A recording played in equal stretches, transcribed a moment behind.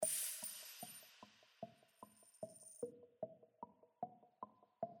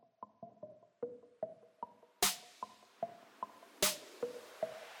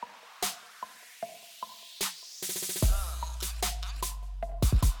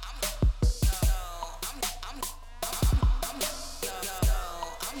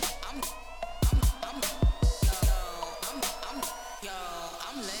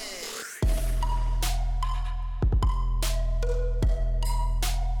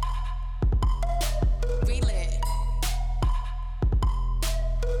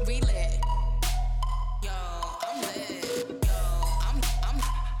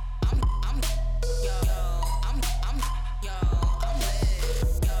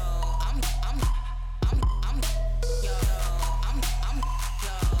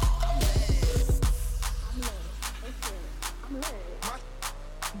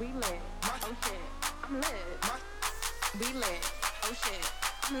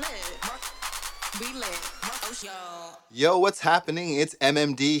Yo, what's happening? It's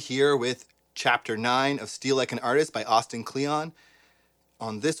MMD here with Chapter 9 of Steal Like an Artist by Austin Kleon.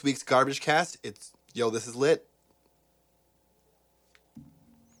 On this week's Garbagecast, it's, this is lit.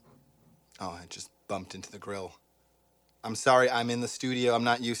 Oh, I just bumped into the grill. I'm sorry, I'm in the studio. I'm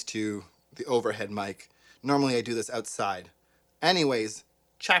not used to the overhead mic. Normally I do this outside. Anyways,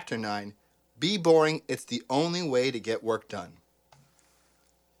 Chapter 9, Be Boring, It's the Only Way to Get Work Done.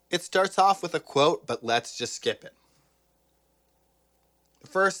 It starts off with a quote, but let's just skip it. The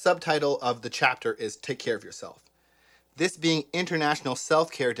first subtitle of the chapter is Take Care of Yourself. This being International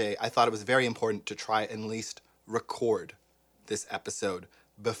Self-Care Day, I thought it was very important to try and at least record this episode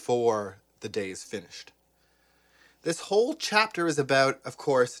before the day is finished. This whole chapter is about, of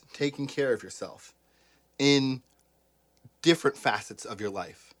course, taking care of yourself in different facets of your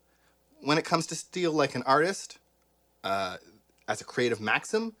life. When it comes to Steal Like an Artist, as a creative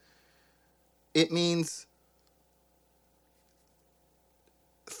maxim, it means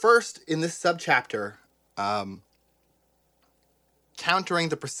first, in this subchapter, countering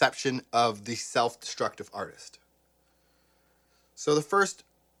the perception of the self-destructive artist. So the first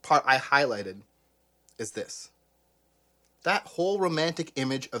part I highlighted is this. That whole romantic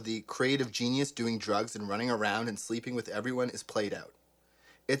image of the creative genius doing drugs and running around and sleeping with everyone is played out.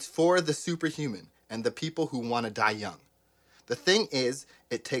 It's for the superhuman and the people who want to die young. The thing is,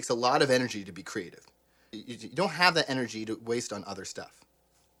 it takes a lot of energy to be creative. You don't have that energy to waste on other stuff.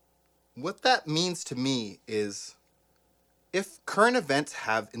 What that means to me is, if current events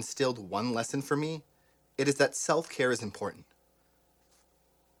have instilled one lesson for me, it is that self-care is important.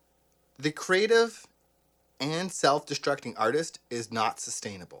 The creative and self-destructing artist is not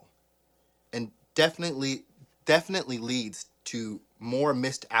sustainable, and definitely leads to more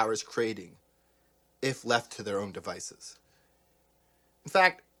missed hours creating if left to their own devices. In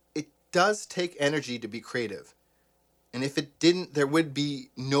fact, it does take energy to be creative. And if it didn't, there would be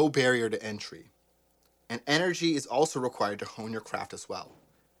no barrier to entry. And energy is also required to hone your craft as well.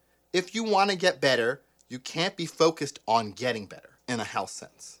 If you want to get better, you can't be focused on getting better in a health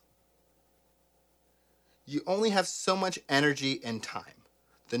sense. You only have so much energy and time.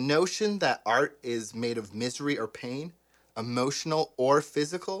 The notion that art is made of misery or pain, emotional or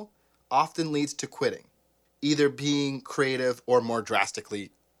physical, often leads to quitting, either being creative or more drastically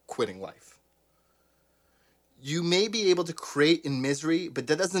quitting life. You may be able to create in misery, but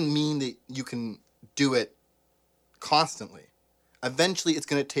that doesn't mean that you can do it constantly. Eventually, it's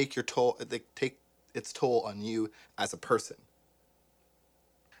going to take its toll on you as a person.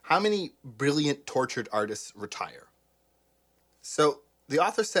 How many brilliant tortured artists retire? So the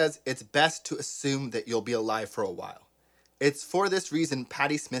author says it's best to assume that you'll be alive for a while. It's for this reason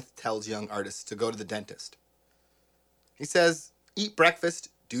Patti Smith tells young artists to go to the dentist. He says, eat breakfast,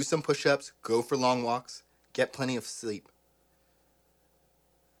 do some push-ups, go for long walks, get plenty of sleep.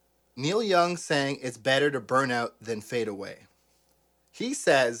 Neil Young saying it's better to burn out than fade away. He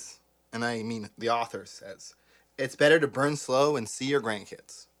says, and I mean the author says, it's better to burn slow and see your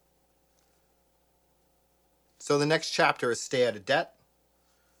grandkids. So the next chapter is Stay Out of Debt.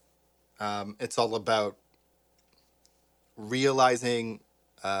 It's all about realizing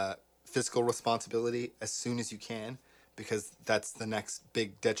fiscal responsibility as soon as you can, because that's the next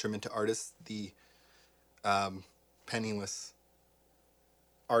big detriment to artists. The penniless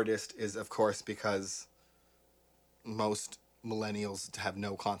artist is, of course, because most millennials have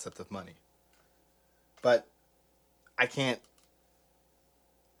no concept of money. But I can't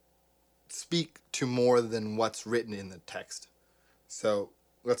speak to more than what's written in the text. So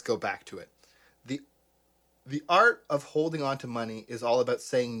let's go back to it. The art of holding on to money is all about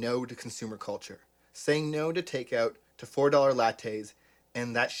saying no to consumer culture, saying no to takeout, to $4 lattes,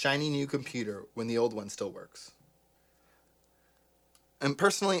 and that shiny new computer when the old one still works. And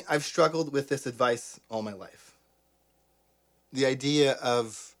personally, I've struggled with this advice all my life. The idea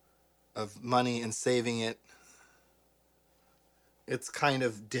of money and saving it, it's kind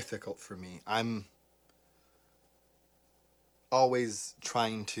of difficult for me. I'm always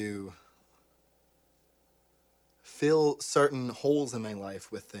trying to fill certain holes in my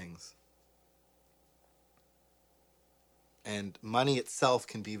life with things. And money itself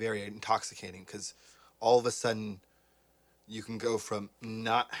can be very intoxicating, because all of a sudden you can go from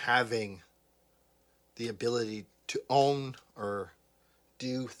not having the ability to own or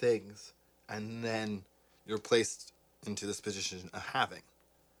do things, and then you're placed into this position of having.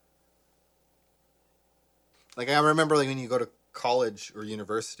 Like, I remember, like, when you go to college or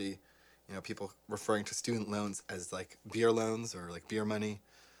university, you know, people referring to student loans as like beer loans or like beer money.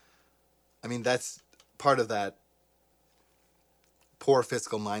 I mean, that's part of that poor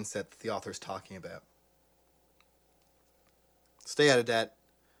fiscal mindset that the author is talking about. Stay out of debt,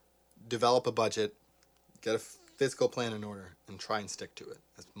 develop a budget, get a fiscal plan in order, and try and stick to it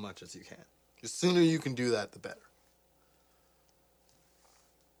as much as you can. The sooner you can do that, the better.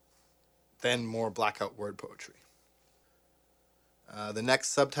 Then more blackout word poetry. The next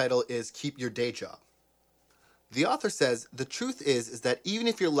subtitle is Keep Your Day Job. The author says, the truth is that even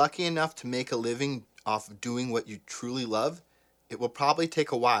if you're lucky enough to make a living off of doing what you truly love, it will probably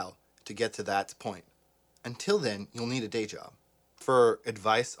take a while to get to that point. Until then, you'll need a day job. For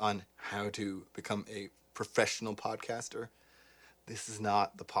advice on how to become a professional podcaster, this is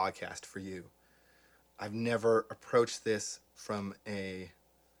not the podcast for you. I've never approached this from I'm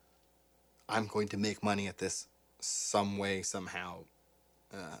going to make money at this some way, somehow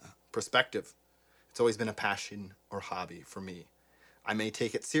perspective. It's always been a passion or hobby for me. I may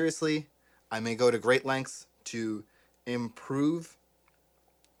take it seriously. I may go to great lengths to improve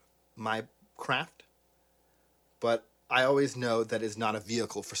my craft, but I always know that is not a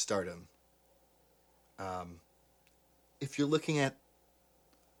vehicle for stardom. If you're looking at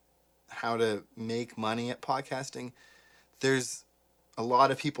how to make money at podcasting, there's a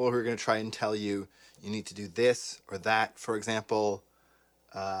lot of people who are going to try and tell you need to do this or that. For example,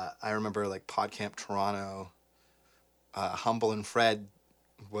 I remember like PodCamp Toronto, Humble and Fred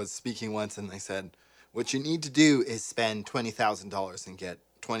was speaking once, and they said, what you need to do is spend $20,000 and get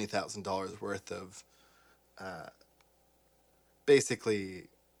 $20,000 worth of basically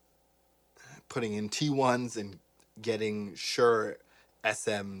putting in T1s and getting Shure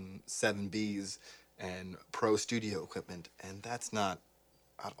SM7Bs and pro studio equipment. And that's not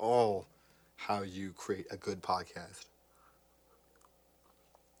at all how you create a good podcast.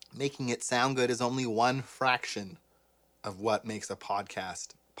 Making it sound good is only one fraction of what makes a podcast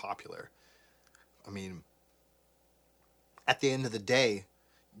popular. I mean, at the end of the day,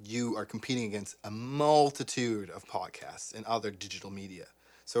 you are competing against a multitude of podcasts and other digital media.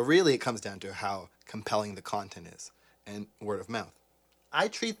 So really it comes down to how compelling the content is and word of mouth. I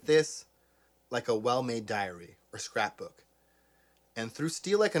treat this like a well-made diary or scrapbook. And through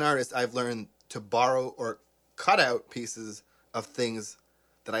Steal Like an Artist, I've learned to borrow or cut out pieces of things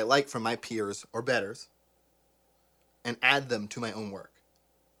that I like from my peers or betters and add them to my own work.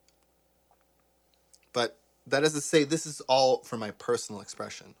 But that is to say, this is all for my personal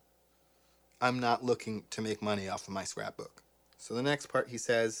expression. I'm not looking to make money off of my scrapbook. So the next part he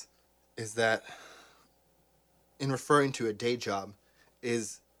says is that in referring to a day job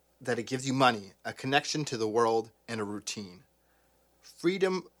is that it gives you money, a connection to the world, and a routine.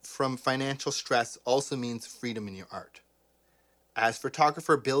 Freedom from financial stress also means freedom in your art. As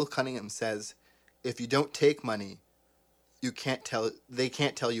photographer Bill Cunningham says, if you don't take money, they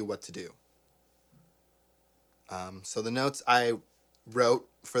can't tell you what to do. So the notes I wrote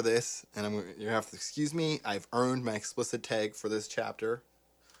for this, and you have to excuse me, I've earned my explicit tag for this chapter.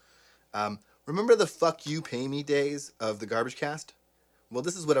 Remember the fuck you pay me days of the Garbagecast? Well,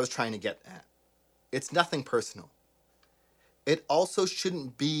 this is what I was trying to get at. It's nothing personal. It also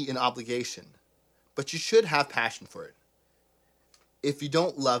shouldn't be an obligation, but you should have passion for it. If you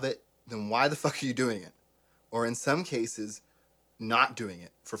don't love it, then why the fuck are you doing it? Or in some cases, not doing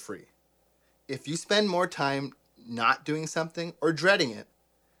it for free. If you spend more time not doing something or dreading it,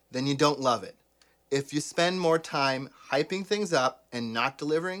 then you don't love it. If you spend more time hyping things up and not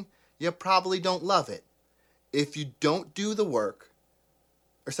delivering, you probably don't love it. If you do the work,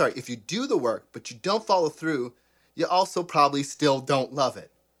 but you don't follow through, you also probably still don't love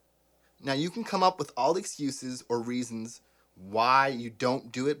it. Now, you can come up with all the excuses or reasons why you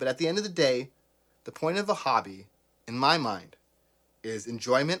don't do it, but at the end of the day, the point of a hobby, in my mind, is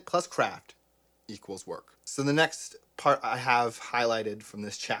enjoyment plus craft equals work. So the next part I have highlighted from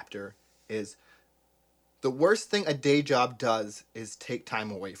this chapter is the worst thing a day job does is take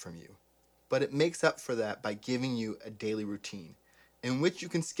time away from you, but it makes up for that by giving you a daily routine in which you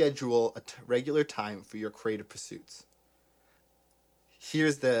can schedule a regular time for your creative pursuits.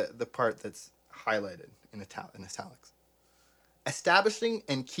 Here's the part that's highlighted in italics. Establishing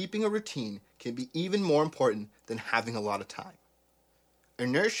and keeping a routine can be even more important than having a lot of time.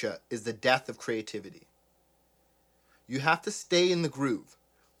 Inertia is the death of creativity. You have to stay in the groove.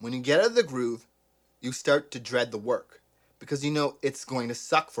 When you get out of the groove, you start to dread the work because you know it's going to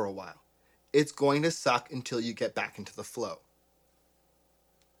suck for a while. It's going to suck until you get back into the flow.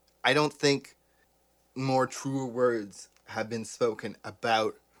 I don't think more truer words have been spoken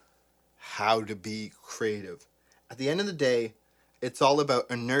about how to be creative. At the end of the day, it's all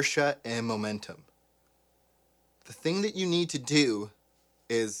about inertia and momentum. The thing that you need to do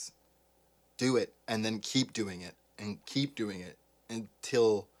is do it and then keep doing it and keep doing it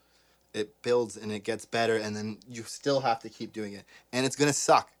until it builds and it gets better, and then you still have to keep doing it. And it's going to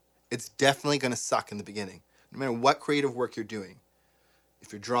suck. It's definitely going to suck in the beginning, no matter what creative work you're doing.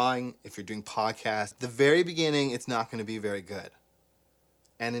 If you're drawing, if you're doing podcasts, the very beginning, it's not going to be very good.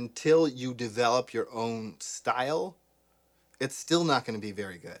 And until you develop your own style, it's still not going to be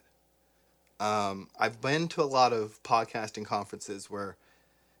very good. I've been to a lot of podcasting conferences where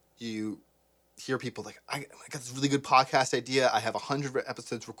you hear people like, I got this really good podcast idea. I have 100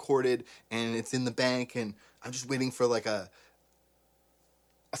 episodes recorded and it's in the bank, and I'm just waiting for like a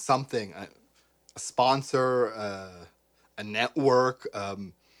something, a sponsor, a network,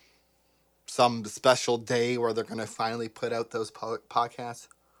 some special day where they're going to finally put out those podcasts.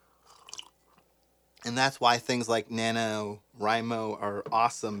 And that's why things like NaNoWriMo are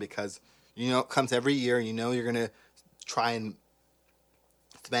awesome, because it comes every year, and you're going to try and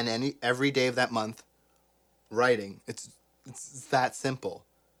spend every day of that month writing. It's that simple.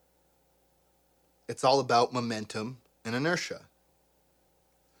 It's all about momentum and inertia.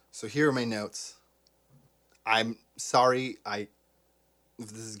 So here are my notes. I'm sorry if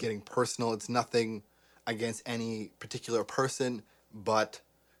this is getting personal. It's nothing against any particular person, but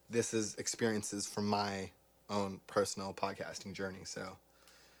this is experiences from my own personal podcasting journey. So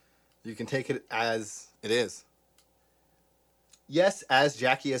you can take it as it is. Yes, as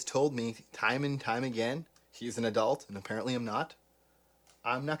Jackie has told me time and time again, he's an adult, and apparently I'm not.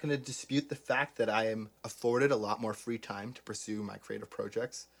 I'm not going to dispute the fact that I am afforded a lot more free time to pursue my creative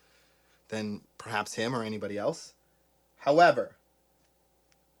projects than perhaps him or anybody else. However,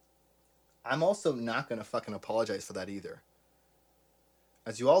 I'm also not going to fucking apologize for that either.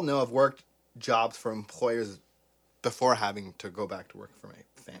 As you all know, I've worked jobs for employers before having to go back to work for my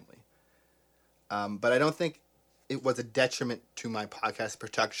family. But I don't think it was a detriment to my podcast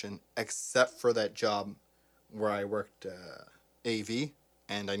production, except for that job where I worked AV,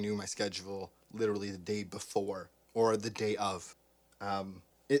 and I knew my schedule literally the day before or the day of.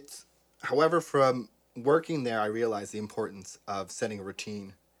 However, from working there, I realized the importance of setting a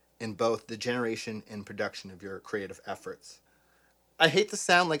routine in both the generation and production of your creative efforts. I hate to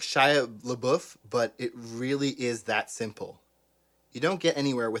sound like Shia LaBeouf, but it really is that simple. You don't get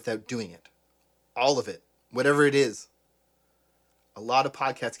anywhere without doing it. All of it. Whatever it is. A lot of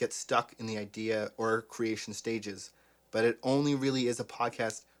podcasts get stuck in the idea or creation stages, but it only really is a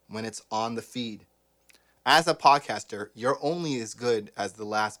podcast when it's on the feed. As a podcaster, you're only as good as the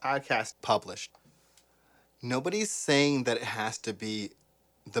last podcast published. Nobody's saying that it has to be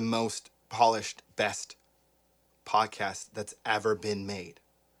the most polished, best podcast that's ever been made.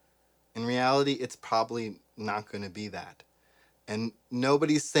 In reality, it's probably not going to be that. And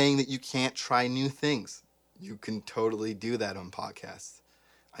nobody's saying that you can't try new things. You can totally do that on podcasts.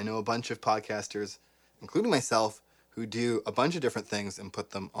 I know a bunch of podcasters, including myself, who do a bunch of different things and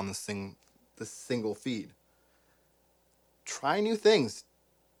put them on the single feed. Try new things.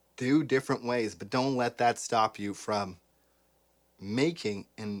 Do different ways, but don't let that stop you from making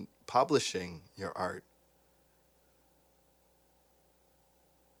and publishing your art.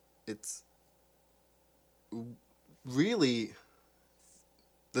 It's really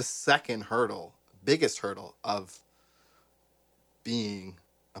the second hurdle, biggest hurdle of being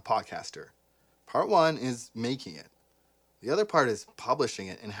a podcaster. Part one is making it. The other part is publishing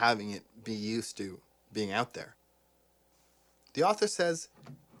it and having it be used to being out there. The author says,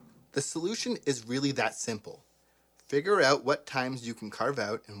 the solution is really that simple. Figure out what times you can carve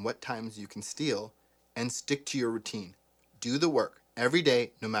out and what times you can steal, and stick to your routine. Do the work every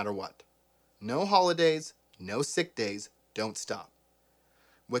day, no matter what. No holidays, no sick days, don't stop.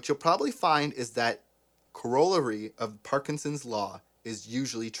 What you'll probably find is that corollary of Parkinson's law is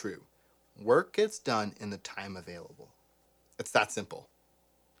usually true. Work gets done in the time available. It's that simple.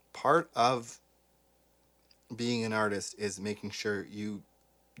 Part of being an artist is making sure you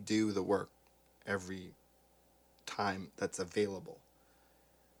do the work every time that's available.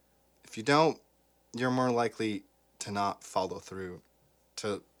 If you don't, you're more likely to not follow through,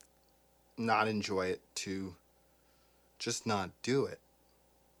 to not enjoy it, to just not do it.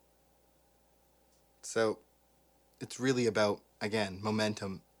 So it's really about, again,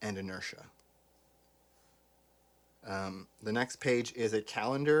 momentum and inertia. The next page is a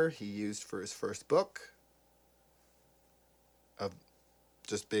calendar he used for his first book of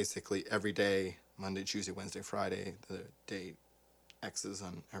just basically every day, Monday, Tuesday, Wednesday, Friday, the date X's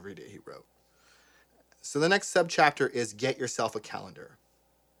on every day he wrote. So the next subchapter is get yourself a calendar.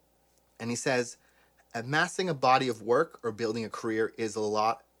 And he says, amassing a body of work or building a career is a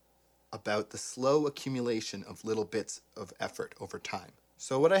lot about the slow accumulation of little bits of effort over time.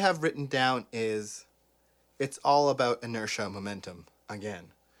 So what I have written down is, it's all about inertia momentum again.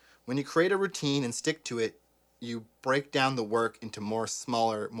 When you create a routine and stick to it, you break down the work into more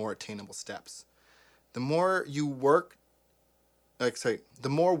smaller, more attainable steps. The more you work, the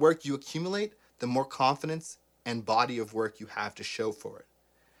more work you accumulate, the more confidence and body of work you have to show for it.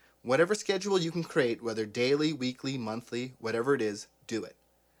 Whatever schedule you can create, whether daily, weekly, monthly, whatever it is, do it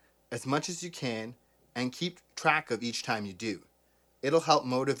as much as you can and keep track of each time you do. It'll help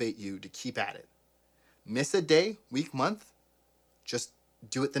motivate you to keep at it. Miss a day, week, month, just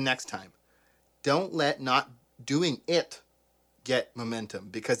do it the next time. Don't let not doing it get momentum,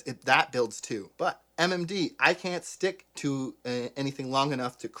 because that builds too. But MMD, I can't stick to anything long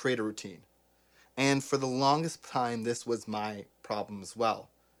enough to create a routine. And for the longest time, this was my problem as well.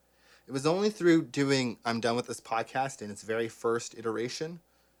 It was only through doing I'm Done With This podcast in its very first iteration,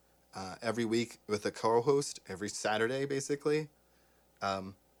 every week with a co-host, every Saturday basically,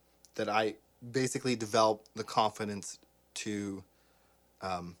 that I basically developed the confidence to,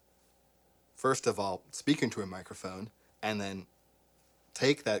 first of all, speak into a microphone, and then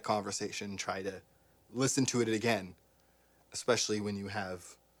take that conversation and try to listen to it again, especially when you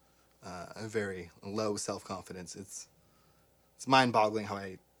have a very low self-confidence. It's mind-boggling how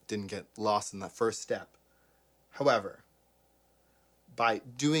I didn't get lost in that first step. However, by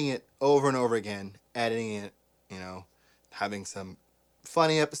doing it over and over again, editing it, having some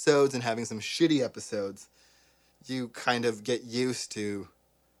funny episodes and having some shitty episodes, you kind of get used to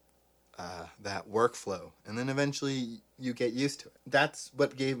that workflow, and then eventually you get used to it. That's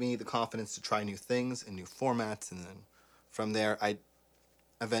what gave me the confidence to try new things and new formats, and then from there I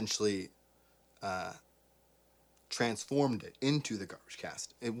eventually transformed it into the Garbagecast.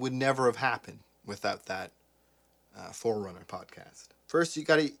 It would never have happened without that Forerunner podcast. First, you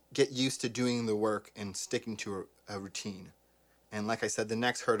got to get used to doing the work and sticking to a routine. And like I said, the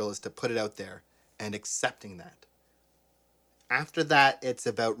next hurdle is to put it out there and accepting that. After that, it's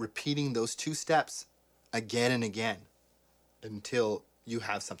about repeating those two steps again and again until you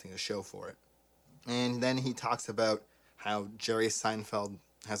have something to show for it. And then he talks about how Jerry Seinfeld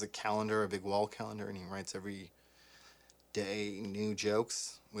has a calendar, a big wall calendar, and he writes every day new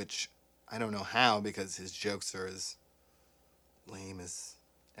jokes, which I don't know how, because his jokes are as lame as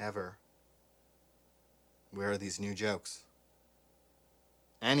ever. Where are these new jokes?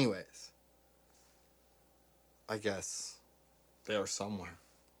 Anyways, I guess they are somewhere.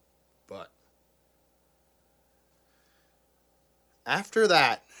 But after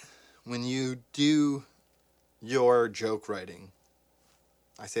that, when you do your joke writing,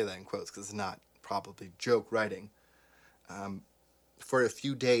 I say that in quotes because it's not probably joke writing, for a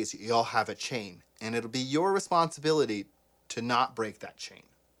few days you'll have a chain, and it'll be your responsibility to not break that chain.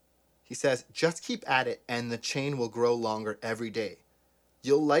 He says, just keep at it and the chain will grow longer every day.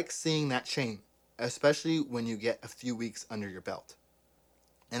 You'll like seeing that chain, especially when you get a few weeks under your belt.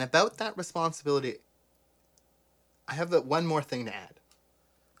 And about that responsibility, I have one more thing to add.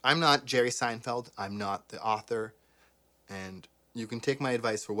 I'm not Jerry Seinfeld. I'm not the author. And you can take my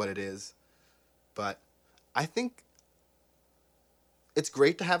advice for what it is. But I think it's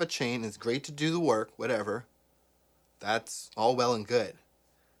great to have a chain. It's great to do the work, whatever. That's all well and good.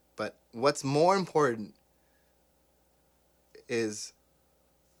 But what's more important is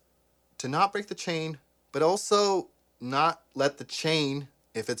to not break the chain, but also not let the chain,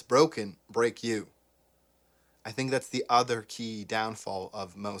 if it's broken, break you. I think that's the other key downfall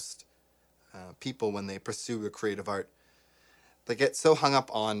of most people when they pursue a creative art. They get so hung up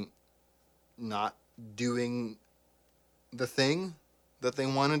on not doing the thing that they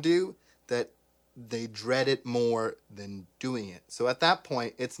want to do that they dread it more than doing it. So at that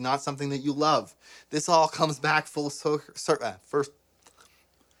point, it's not something that you love. This all comes back full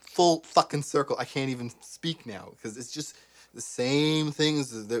fucking circle. I can't even speak now because it's just the same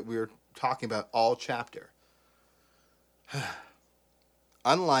things that we were talking about all chapter.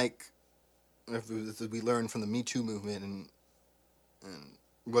 Unlike if we learn from the Me Too movement and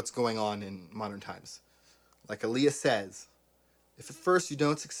what's going on in modern times. Like Aaliyah says, if at first you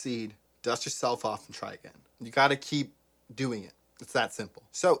don't succeed, dust yourself off and try again. You got to keep doing it. It's that simple.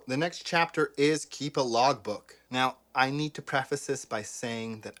 So the next chapter is keep a logbook. Now, I need to preface this by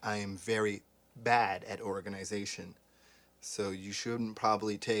saying that I am very bad at organization. So you shouldn't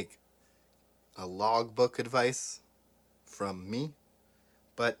probably take a logbook advice from me.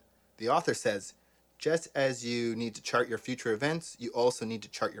 But the author says, just as you need to chart your future events, you also need to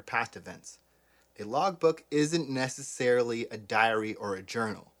chart your past events. A logbook isn't necessarily a diary or a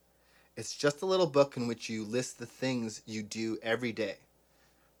journal. It's just a little book in which you list the things you do every day.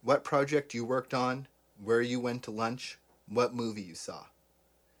 What project you worked on, where you went to lunch, what movie you saw.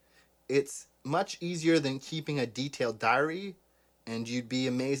 It's much easier than keeping a detailed diary, and you'd be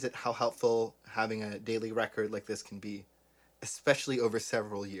amazed at how helpful having a daily record like this can be, especially over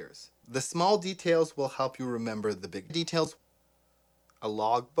several years. The small details will help you remember the big details. A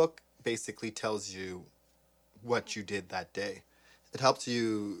logbook basically tells you what you did that day. It helps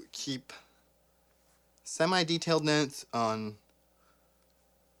you keep semi-detailed notes on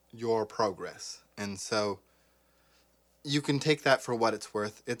your progress. And so you can take that for what it's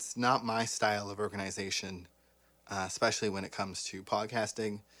worth. It's not my style of organization, especially when it comes to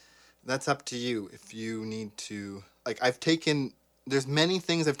podcasting. That's up to you. If you need to, there's many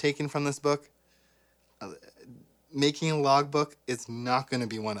things I've taken from this book. Making a logbook is not going to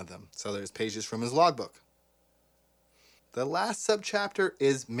be one of them. So there's pages from his logbook. The last subchapter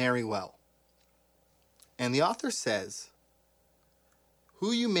is Marry Well. And the author says,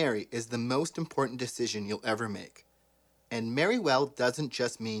 who you marry is the most important decision you'll ever make. And marry well doesn't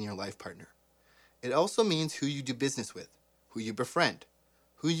just mean your life partner. It also means who you do business with, who you befriend,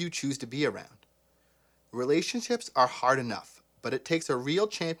 who you choose to be around. Relationships are hard enough, but it takes a real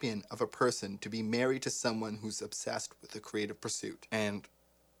champion of a person to be married to someone who's obsessed with a creative pursuit. And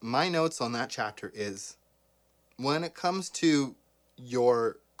my notes on that chapter is, when it comes to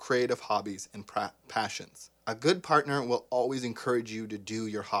your creative hobbies and passions, a good partner will always encourage you to do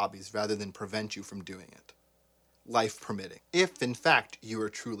your hobbies rather than prevent you from doing it, life permitting, if in fact you are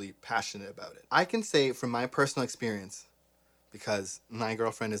truly passionate about it. I can say from my personal experience, because my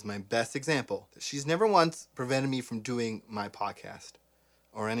girlfriend is my best example, that she's never once prevented me from doing my podcast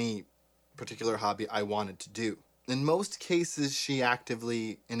or any particular hobby I wanted to do. In most cases, she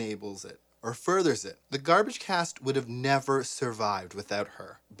actively enables it or furthers it. The Garbagecast would have never survived without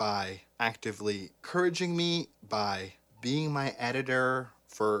her, by actively encouraging me, by being my editor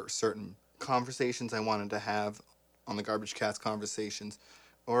for certain conversations I wanted to have on the Garbagecast Conversations,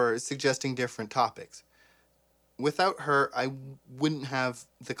 or suggesting different topics. Without her, I wouldn't have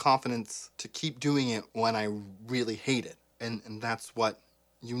the confidence to keep doing it when I really hate it. And that's what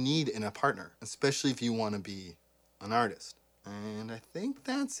you need in a partner, especially if you want to be an artist. And I think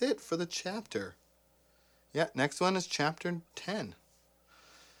that's it for the chapter. Yeah, next one is chapter 10.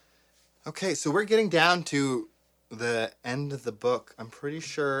 Okay, so we're getting down to the end of the book. I'm pretty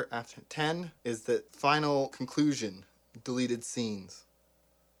sure after 10 is the final conclusion, deleted scenes.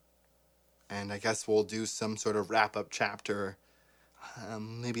 And I guess we'll do some sort of wrap-up chapter,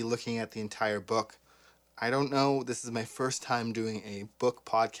 maybe looking at the entire book. I don't know, this is my first time doing a book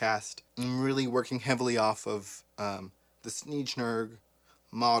podcast. I'm really working heavily off of the Sneejnerg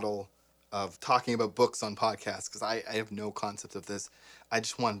model of talking about books on podcasts, because I have no concept of this. I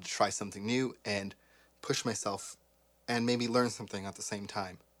just wanted to try something new and push myself and maybe learn something at the same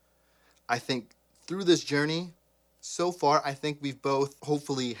time. I think through this journey, so far, I think we've both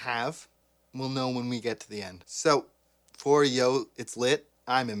hopefully have. We'll know when we get to the end. So, for Yo, It's Lit,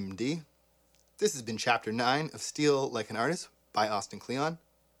 I'm MD. This has been Chapter 9 of Steal Like an Artist by Austin Kleon.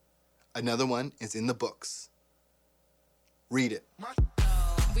 Another one is in the books. Read it.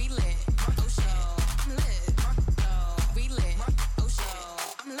 We live.